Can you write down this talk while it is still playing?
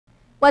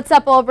What's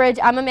up, Old Bridge?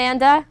 I'm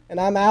Amanda. And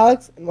I'm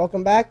Alex, and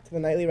welcome back to the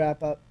Nightly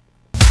Wrap-Up.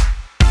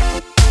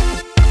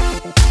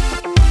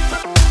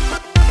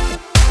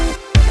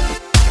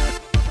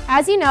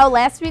 As you know,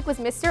 last week was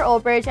Mr.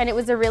 Old Bridge, and it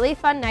was a really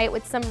fun night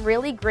with some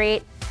really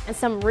great and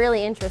some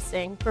really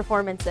interesting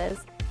performances.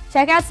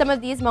 Check out some of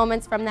these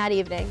moments from that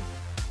evening.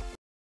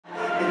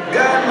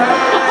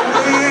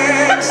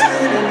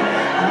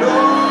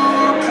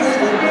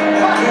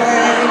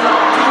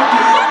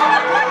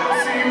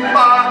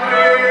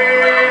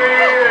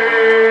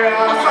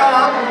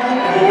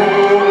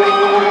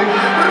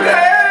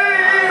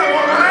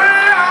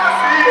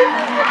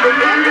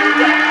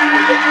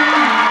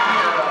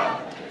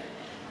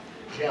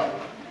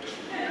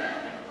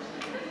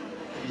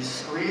 You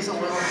squeeze a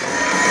little.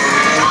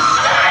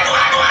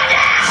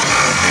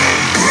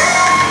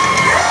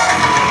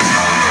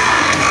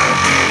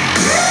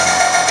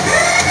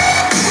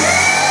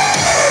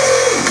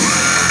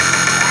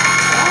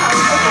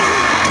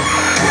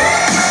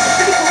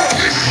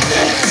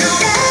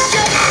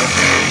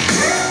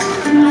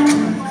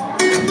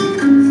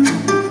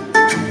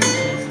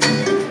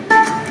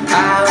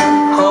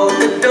 I'll hold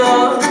the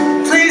door.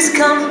 Please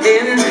come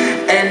in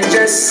and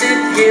just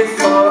sit here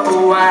for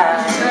a while.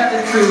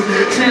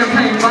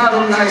 Champagne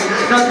bottle night,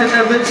 nothing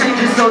ever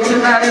changes, so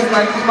tonight is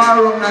like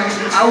tomorrow night.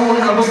 I will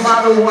have a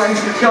model wife,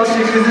 yo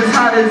chick is as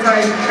hot as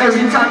ice.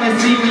 Every time you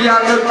see me,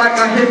 I look like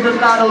I hit the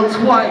lotto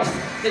twice.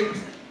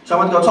 So I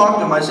went to go talk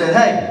to him. I said,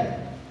 hey,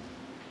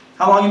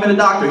 how long you been a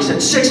doctor? He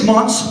said, 6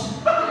 months.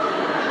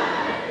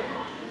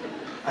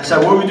 I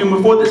said, what were you doing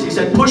before this? He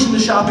said, pushing the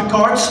shopping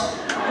carts.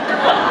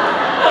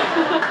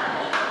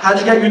 How'd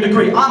you get your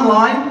degree?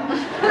 Online.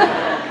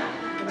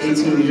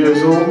 18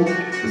 years old,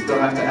 still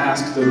have to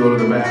ask to go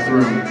to the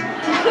bathroom.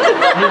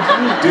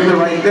 Do the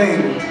right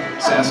thing,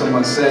 Sasso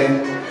must say,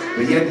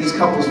 but yet these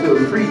couples feel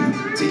free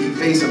to eat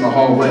face in the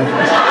hallway.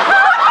 Massage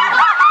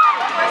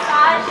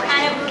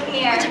and a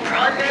bouquet.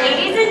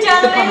 Ladies and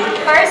gentlemen,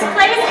 first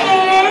place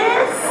is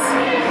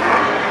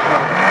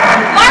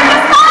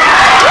Marcus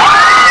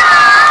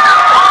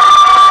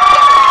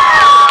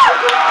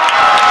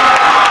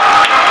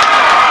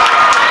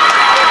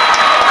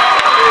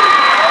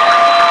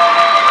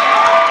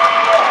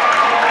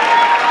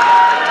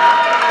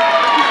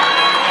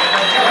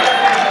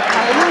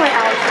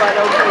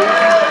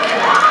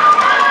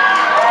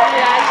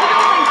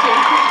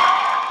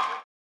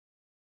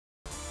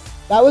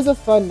That was a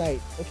fun night,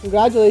 and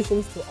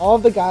congratulations to all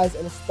of the guys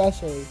and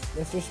especially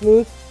Mr.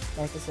 Smooth,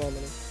 Marcus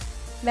Lomini.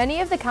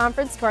 Many of the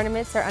conference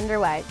tournaments are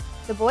underway.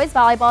 The boys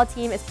volleyball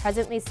team is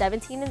presently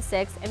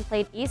 17-6 and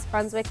played East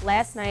Brunswick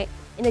last night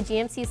in the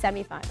GMC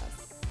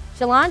semifinals.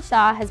 Shalon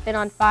Shaw has been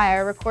on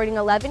fire, recording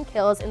 11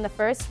 kills in the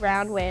first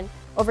round win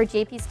over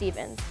JP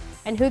Stevens.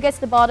 And who gets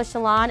the ball to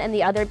Shalon and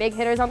the other big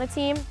hitters on the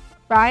team?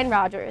 Brian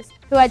Rogers,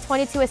 who had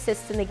 22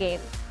 assists in the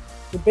game.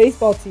 The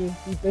baseball team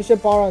beat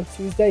Bishop Bar on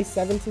Tuesday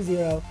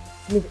 7-0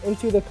 to move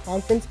into the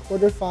conference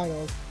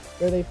quarterfinals,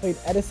 where they played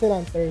Edison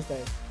on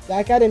Thursday.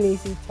 Zach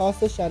Adenisi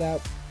tossed a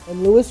shutout,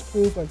 and Lewis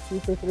Cruz went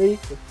 2 for 3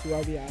 with 2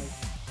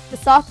 RBIs. The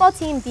softball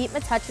team beat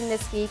Metuchen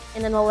this week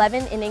in an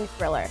 11-inning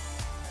thriller.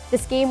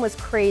 This game was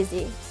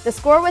crazy. The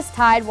score was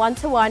tied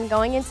 1-1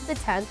 going into the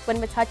 10th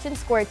when Metuchen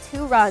scored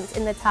 2 runs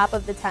in the top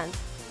of the 10th.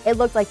 It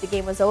looked like the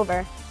game was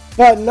over.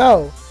 But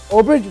no,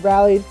 Old Bridge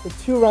rallied for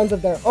 2 runs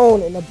of their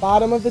own in the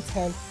bottom of the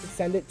 10th to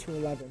send it to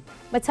 11.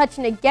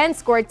 Metuchen again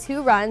scored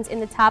 2 runs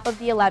in the top of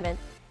the 11th.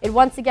 It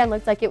once again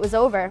looked like it was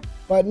over.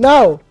 But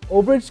no,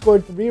 Old Bridge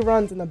scored 3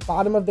 runs in the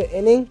bottom of the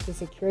inning to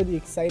secure the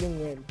exciting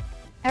win.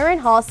 Erin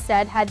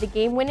Halstead had the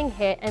game-winning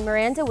hit and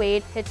Miranda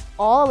Wade pitched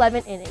all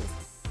 11 innings.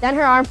 Then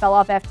her arm fell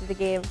off after the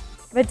game.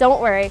 But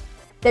don't worry,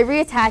 they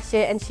reattached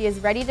it and she is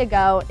ready to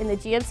go in the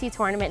GMC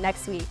tournament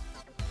next week.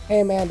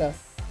 Hey Amanda,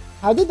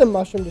 how did the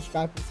mushroom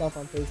describe himself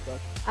on Facebook?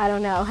 I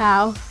don't know,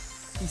 how?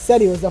 He said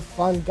he was a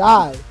fun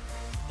guy.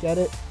 Get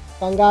it?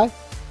 Fun guy?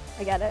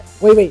 I get it.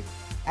 Wait,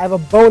 I have a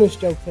bonus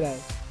joke today.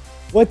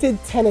 What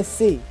did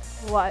Tennessee?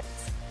 What?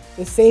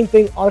 The same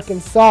thing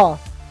Arkansas.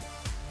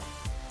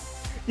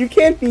 You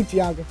can't beat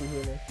geography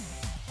humor.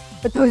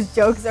 But those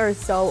jokes are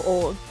so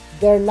old.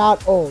 They're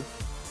not old.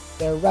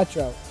 They're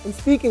retro. And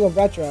speaking of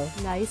retro...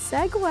 Nice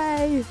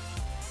segue.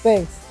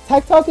 Thanks.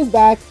 Tech Talk is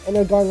back and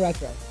they're going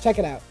retro. Check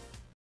it out.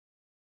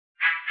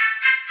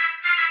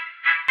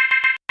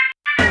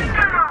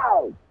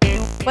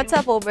 What's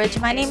up, Old Bridge?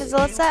 My name is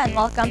Alyssa and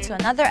welcome to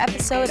another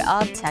episode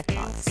of Tech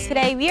Talks.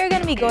 Today we are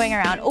going to be going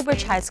around Old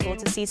Bridge High School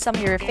to see some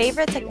of your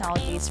favorite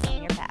technologies from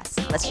your past.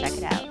 Let's check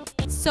it out.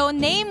 So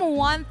name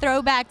one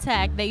throwback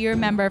tech that you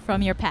remember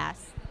from your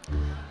past.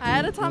 I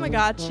had a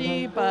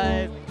Tamagotchi,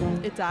 but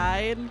it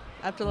died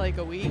after like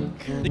a week.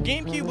 The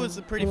GameCube was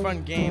a pretty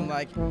fun game.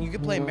 Like, you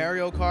could play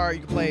Mario Kart, you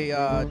could play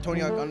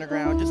Tony Hawk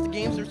Underground. Just the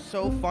games are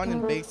so fun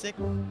and basic.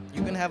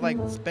 You can have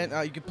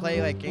you could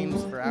play like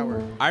games for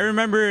hours. I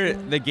remember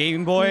the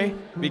Game Boy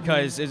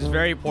because it's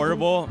very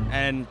portable,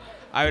 and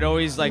I would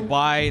always like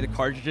buy the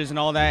cartridges and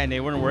all that, and they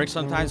wouldn't work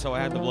sometimes, so I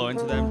had to blow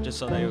into them just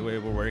so they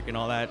would work and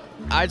all that.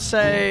 I'd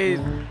say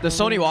the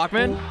Sony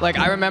Walkman. Like,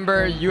 I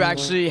remember you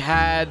actually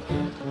had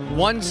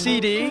one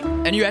CD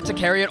and you had to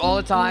carry it all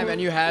the time, and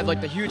you had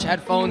like the huge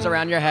headphones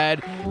around your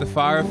head. The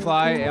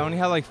Firefly, it only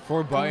had like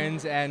 4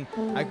 buttons, and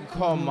I could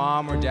call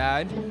mom or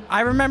dad.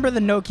 I remember the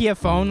Nokia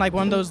phone, like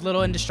one of those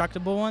little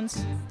indestructible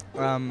ones.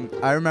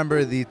 I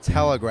remember the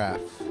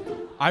Telegraph.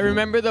 I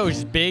remember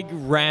those big,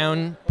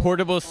 round,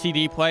 portable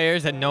CD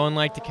players that no one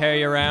liked to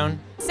carry around.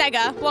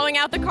 Sega, blowing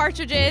out the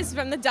cartridges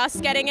from the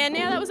dust getting in.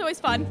 Yeah, that was always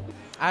fun.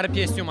 I had a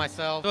PS2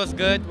 myself. It was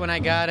good when I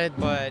got it,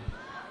 but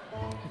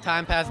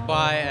time passed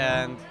by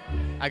and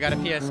I got a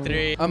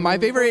PS3. My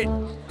favorite,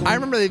 I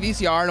remember the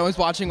VCR and I was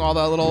watching all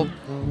the little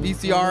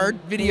VCR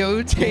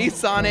video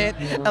tapes on it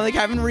and like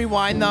having to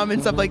rewind them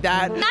and stuff like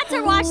that. Got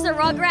to watch the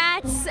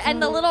Rugrats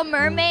and the Little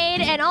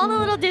Mermaid and all the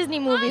little Disney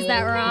movies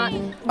that were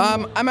on.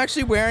 I'm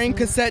actually wearing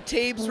cassette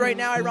tapes right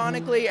now,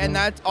 ironically, and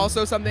that's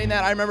also something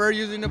that I remember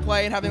using to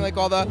play and having like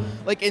all the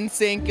like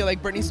NSYNC,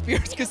 like Britney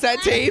Spears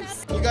cassette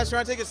tapes. You guys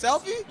trying to take a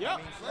selfie?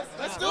 Yep.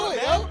 Let's do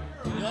it, yo.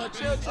 Yo,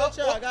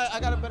 chill. I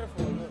got a better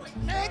phone.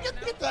 Hey,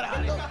 get that out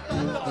of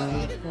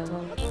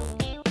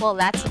here. Well,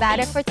 that's about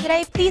it for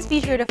today. Please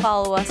be sure to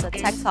follow us at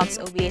Tech Talks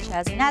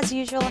OBHS, and as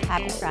usual,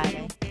 happy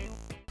Friday.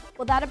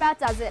 Well, that about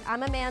does it.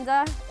 I'm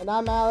Amanda. And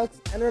I'm Alex.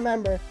 And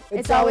remember,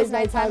 it's always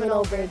nighttime in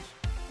Old Bridge.